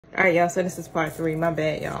All right, y'all, so this is part 3. My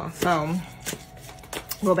bad, y'all. So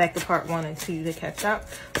go back to part 1 and 2 to catch up.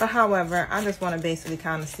 But however, I just want to basically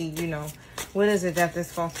kind of see, you know, what is it that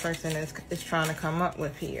this false person is trying to come up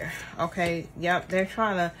with here? Okay, yep, they're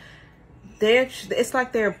trying to, it's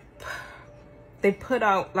like they put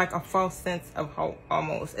out like a false sense of hope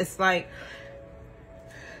almost. It's like,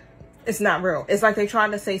 it's not real. It's like they trying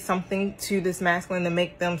to say something to this masculine to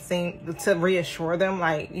make them seem, to reassure them,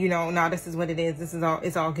 like, you know, no, this is what it is. This is all,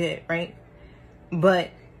 it's all good, right? But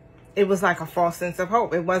it was like a false sense of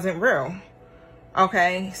hope. It wasn't real.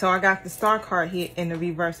 Okay, so I got the star card here in the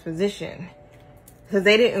reverse position because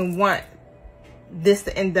they didn't want this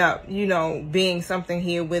to end up, you know, being something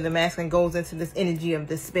here where the masculine goes into this energy of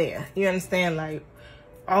despair. You understand? Like,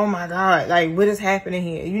 oh my God, like what is happening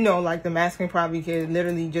here? You know, like the masculine probably could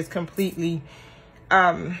literally just completely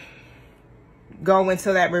go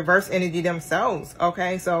into that reverse energy themselves.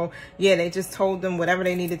 Okay, so yeah, they just told them whatever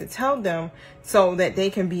they needed to tell them so that they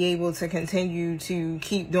can be able to continue to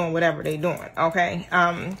keep doing whatever they're doing. Okay,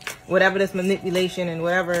 whatever this manipulation and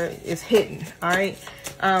whatever is hidden. All right,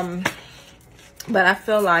 but I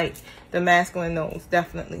feel like the masculine knows,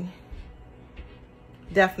 definitely.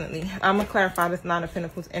 I'm gonna clarify this Nine of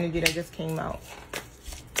Pentacles energy that just came out.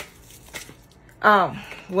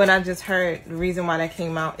 What I just heard, the reason why that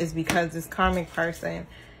came out is because this karmic person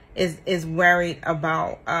is worried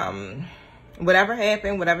about whatever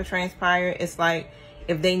happened, whatever transpired. It's like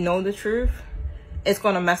if they know the truth, it's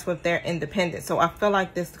gonna mess with their independence. So I feel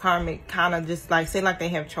like this karmic kind of just like, say like they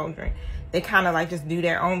have children, they kind of like just do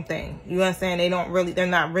their own thing. You understand? They're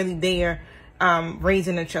not really there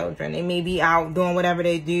raising the children. They may be out doing whatever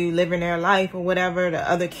they do, living their life or whatever. The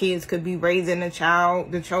other kids could be raising the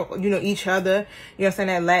child, you know, each other. You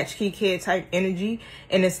understand, that latchkey kid type energy.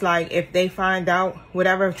 And it's like if they find out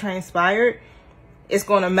whatever transpired, it's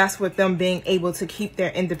going to mess with them being able to keep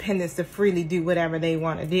their independence to freely do whatever they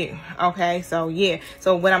want to do. Okay, so yeah.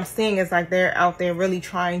 So what I'm seeing is like they're out there really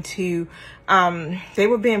trying to, they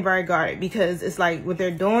were being very guarded because it's like what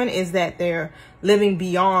they're doing is that they're living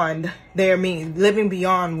beyond their means, living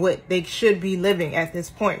beyond what they should be living at this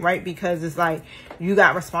point, right? Because it's like you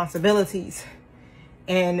got responsibilities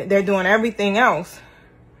and they're doing everything else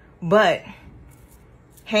but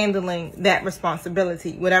handling that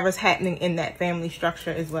responsibility. Whatever's happening in that family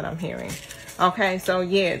structure is what I'm hearing. Okay, so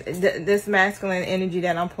yeah, this masculine energy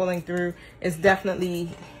that I'm pulling through is definitely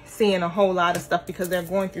seeing a whole lot of stuff because they're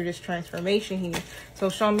going through this transformation here. So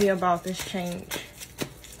show me about this change.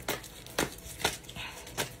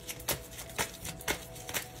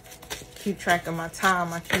 Keep track of my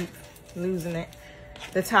time. I keep losing it.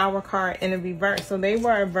 The Tower card in the reverse. So they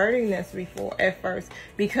were averting this before at first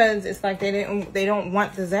because it's like they don't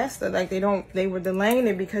want disaster. Like they were delaying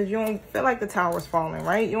it because you don't feel like the tower's falling,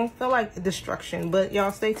 right? You don't feel like destruction. But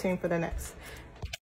y'all stay tuned for the next